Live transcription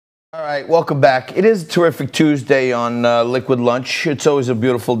All right, welcome back. It is a terrific Tuesday on Liquid Lunch. It's always a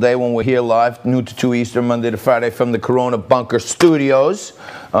beautiful day when we're here live, noon to 2 Eastern, Monday to Friday from the Corona Bunker Studios.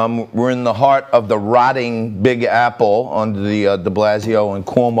 We're in the heart of the rotting Big Apple under the de Blasio and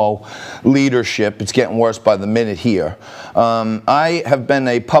Cuomo leadership. It's getting worse by the minute here. I have been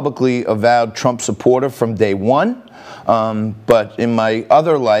a publicly avowed Trump supporter from day one, but in my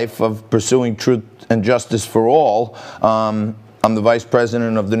other life of pursuing truth and justice for all, I'm the vice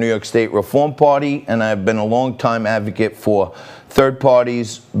president of the New York State Reform Party, and I've been a long-time advocate for third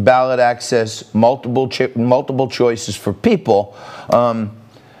parties, ballot access, multiple choices for people. And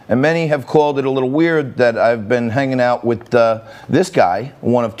many have called it a little weird that I've been hanging out with this guy,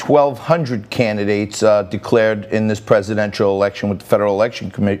 one of 1,200 candidates declared in this presidential election with the Federal Election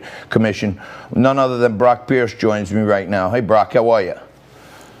Commission. None other than Brock Pierce joins me right now. Hey, Brock, how are you?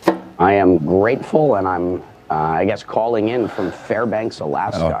 I am grateful, and I'm I guess calling in from Fairbanks,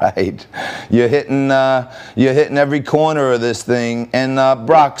 Alaska. All right, you're hitting every corner of this thing. And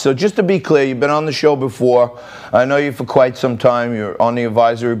Brock, so just to be clear, you've been on the show before. I know you for quite some time. You're on the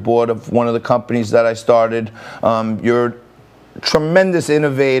advisory board of one of the companies that I started. You're a tremendous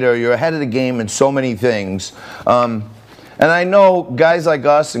innovator. You're ahead of the game in so many things. And I know guys like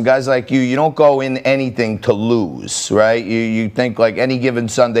us and guys like you don't go in anything to lose, right? You think like any given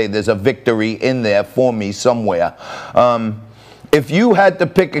Sunday there's a victory in there for me somewhere. If you had to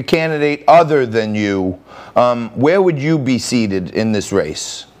pick a candidate other than you, where would you be seated in this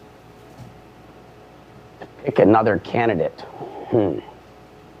race? Pick another candidate.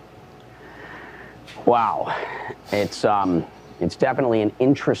 Wow, it's definitely an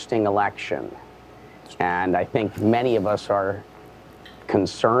interesting election. And I think many of us are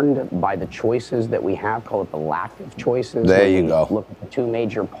concerned by the choices that we have, call it the lack of choices. There you go. Look at the two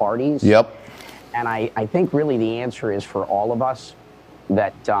major parties. Yep. And I think really the answer is for all of us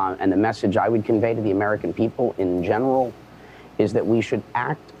that, and the message I would convey to the American people in general, is that we should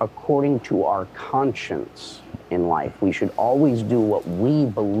act according to our conscience in life. We should always do what we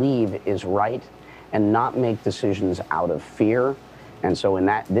believe is right and not make decisions out of fear. And so in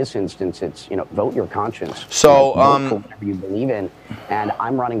this instance, it's, vote your conscience. So, vote for whatever you believe in. And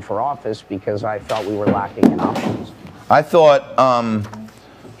I'm running for office because I felt we were lacking in options. I thought,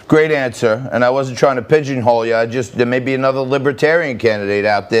 great answer, and I wasn't trying to pigeonhole you. There may be another libertarian candidate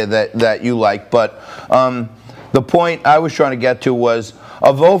out there that you like, but the point I was trying to get to was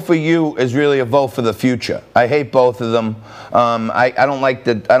a vote for you is really a vote for the future. I hate both of them. I don't like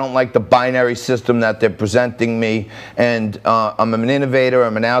the binary system that they're presenting me. And I'm an innovator.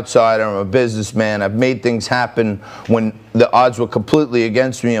 I'm an outsider. I'm a businessman. I've made things happen when the odds were completely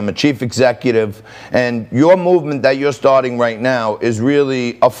against me. I'm a chief executive, and your movement that you're starting right now is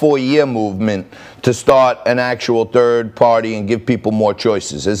really a 4-year movement to start an actual third party and give people more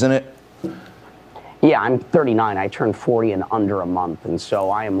choices, isn't it? Yeah, I'm 39. I turned 40 in under a month, and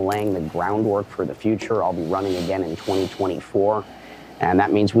so I am laying the groundwork for the future. I'll be running again in 2024, and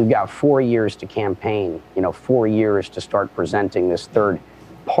that means we've got 4 years to campaign, 4 years to start presenting this third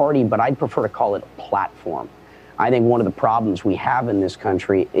party, but I'd prefer to call it a platform. I think one of the problems we have in this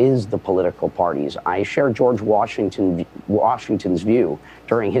country is the political parties. I share George Washington's view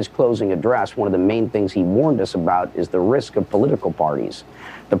during his closing address. One of the main things he warned us about is the risk of political parties.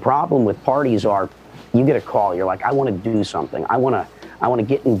 The problem with parties are, you get a call, you're like, I want to do something. I want to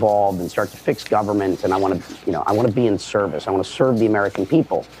get involved and start to fix government, and I want to be in service. I want to serve the American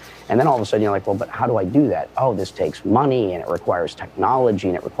people. And then all of a sudden you're like, well, but how do I do that? Oh, this takes money, and it requires technology,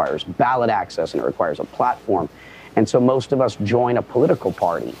 and it requires ballot access, and it requires a platform. And so most of us join a political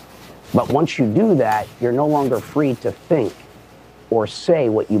party. But once you do that, you're no longer free to think or say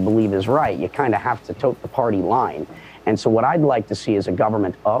what you believe is right. You kind of have to tote the party line. And so what I'd like to see is a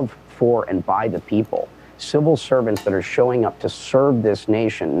government of, for, and by the people. Civil servants that are showing up to serve this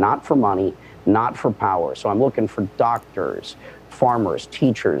nation, not for money, not for power. So I'm looking for doctors, farmers,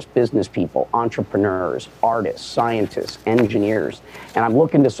 teachers, business people, entrepreneurs, artists, scientists, engineers. And I'm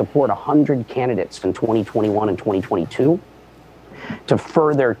looking to support 100 candidates in 2021 and 2022 to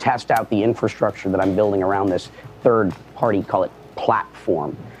further test out the infrastructure that I'm building around this third party, call it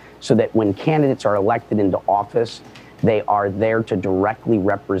platform, so that when candidates are elected into office, they are there to directly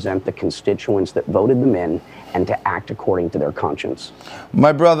represent the constituents that voted them in and to act according to their conscience.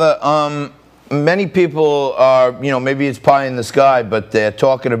 My brother, many people are, maybe it's pie in the sky, but they're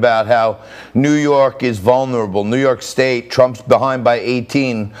talking about how New York is vulnerable. New York State, Trump's behind by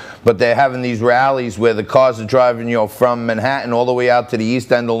 18, but they're having these rallies where the cars are driving, from Manhattan all the way out to the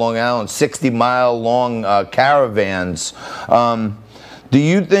east end of Long Island, 60-mile long caravans. Do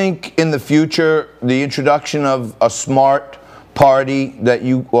you think in the future the introduction of a smart party that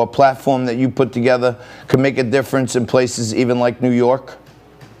you, or platform that you put together could make a difference in places even like New York?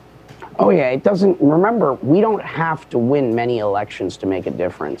 Oh yeah, it doesn't, remember, we don't have to win many elections to make a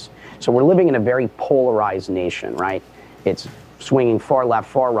difference. So we're living in a very polarized nation, right? It's swinging far left,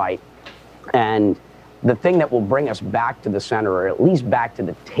 far right. And the thing that will bring us back to the center, or at least back to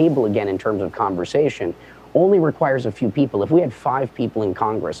the table again in terms of conversation, only requires a few people. If we had 5 people in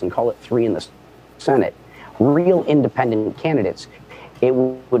Congress and call it 3 in the Senate, real independent candidates, it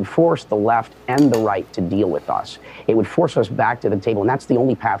would force the left and the right to deal with us. It would force us back to the table, and that's the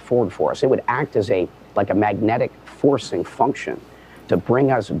only path forward for us. It would act as like a magnetic forcing function to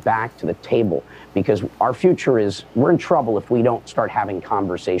bring us back to the table, because our future is, we're in trouble if we don't start having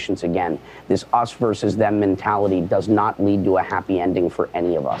conversations again. This us versus them mentality does not lead to a happy ending for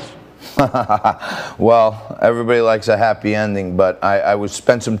any of us. Well, everybody likes a happy ending, but I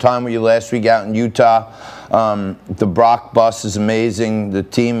spent some time with you last week out in Utah. The Brock bus is amazing. The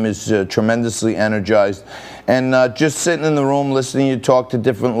team is tremendously energized. And just sitting in the room listening to you talk to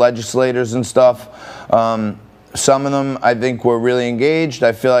different legislators and stuff, some of them I think were really engaged.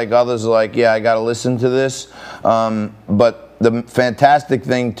 I feel like others are like, yeah, I got to listen to this. But the fantastic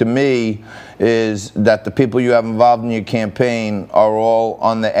thing to me is that the people you have involved in your campaign are all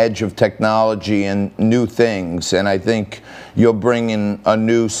on the edge of technology and new things. And I think you're bringing a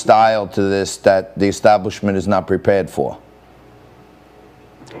new style to this that the establishment is not prepared for.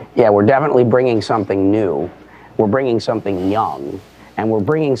 Yeah, we're definitely bringing something new. We're bringing something young. And we're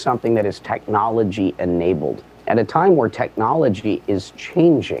bringing something that is technology enabled. At a time where technology is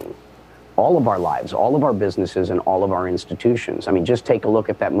changing all of our lives, all of our businesses, and all of our institutions. I mean, just take a look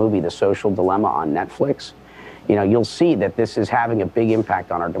at that movie, The Social Dilemma on Netflix. You know, you'll see that this is having a big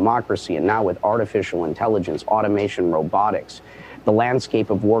impact on our democracy. And now with artificial intelligence, automation, robotics, the landscape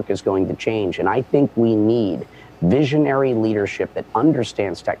of work is going to change. And I think we need visionary leadership that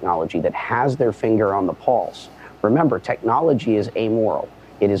understands technology, that has their finger on the pulse. Remember, technology is amoral.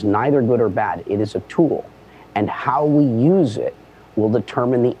 It is neither good or bad. It is a tool. And how we use it will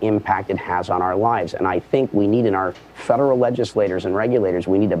determine the impact it has on our lives. And I think we need, in our federal legislators and regulators,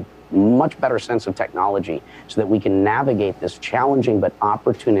 we need a much better sense of technology so that we can navigate this challenging but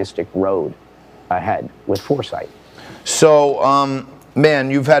opportunistic road ahead with foresight. So,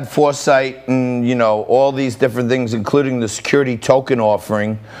 man, you've had foresight and, you know, all these different things, including the security token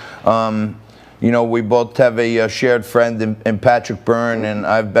offering. You know, we both have a shared friend in Patrick Byrne, and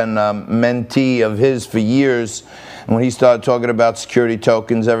I've been a mentee of his for years. And when he started talking about security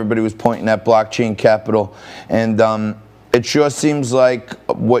tokens, everybody was pointing at blockchain capital. And it sure seems like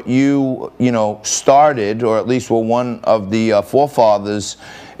what you started, or at least were one of the forefathers,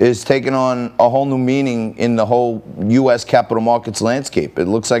 is taking on a whole new meaning in the whole U.S. capital markets landscape. It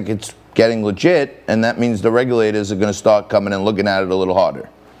looks like it's getting legit, and that means the regulators are going to start coming and looking at it a little harder.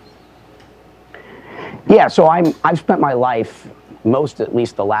 Yeah, so I've spent my life, at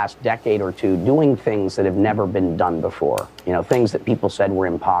least the last decade or two, doing things that have never been done before. You know, things that people said were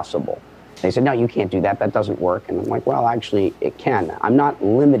impossible. They said, no, you can't do that. That doesn't work. And I'm like, well, actually, it can. I'm not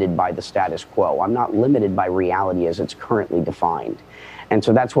limited by the status quo. I'm not limited by reality as it's currently defined. And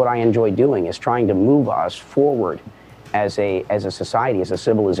so that's what I enjoy doing, is trying to move us forward as a society, as a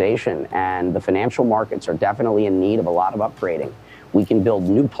civilization. And the financial markets are definitely in need of a lot of upgrading. We can build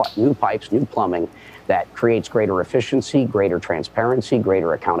new pipes, new plumbing that creates greater efficiency, greater transparency,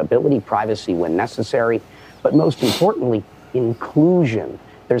 greater accountability, privacy when necessary, but most importantly, inclusion.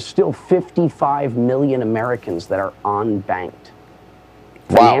 There's still 55 million Americans that are unbanked.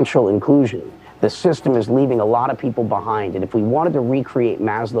 Wow. Financial inclusion. The system is leaving a lot of people behind, and if we wanted to recreate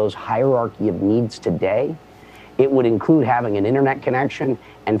Maslow's hierarchy of needs today, it would include having an internet connection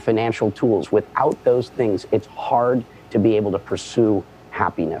and financial tools. Without those things, it's hard to be able to pursue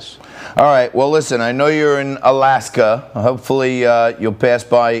happiness. All right. Well, listen, I know you're in Alaska. Hopefully you'll pass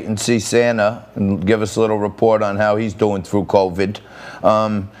by and see Santa and give us a little report on how he's doing through COVID.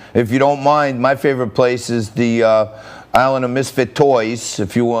 If you don't mind, my favorite place is the Island of Misfit Toys,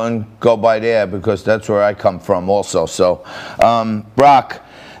 if you want to go by there, because that's where I come from also. So, Brock,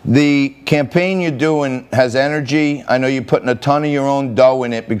 the campaign you're doing has energy. I know you're putting a ton of your own dough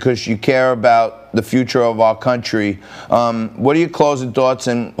in it because you care about the future of our country. What are your closing thoughts?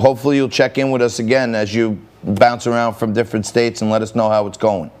 And hopefully you'll check in with us again as you bounce around from different states and let us know how it's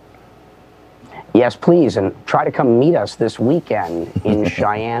going. Yes, please. And try to come meet us this weekend in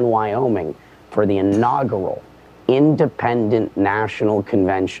Cheyenne, Wyoming for the inaugural Independent National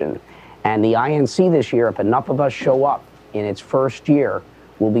Convention. And the INC this year, if enough of us show up in its first year,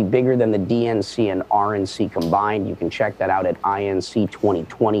 will be bigger than the DNC and RNC combined. You can check that out at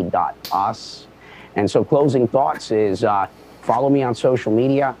inc2020.us. And so closing thoughts is Follow me on social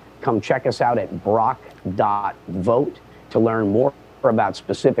media. Come check us out at brock.vote to learn more about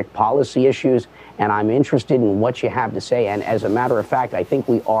specific policy issues. And I'm interested in what you have to say. And as a matter of fact, I think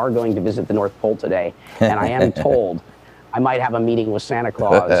we are going to visit the North Pole today. And I am told I might have a meeting with Santa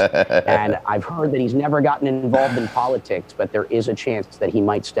Claus. And I've heard that he's never gotten involved in politics, but there is a chance that he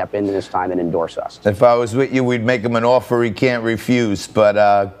might step in this time and endorse us. If I was with you, we'd make him an offer he can't refuse.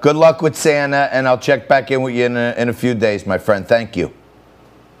 But good luck with Santa, and I'll check back in with you in a few days, my friend. Thank you.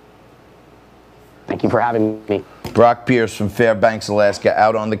 Thank you for having me. Brock Pierce from Fairbanks, Alaska,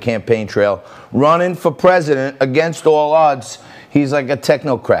 out on the campaign trail, running for president against all odds. He's like a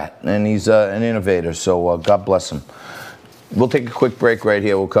technocrat, and he's an innovator, so God bless him. We'll take a quick break right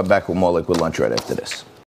here. We'll come back with more Liquid Lunch right after this.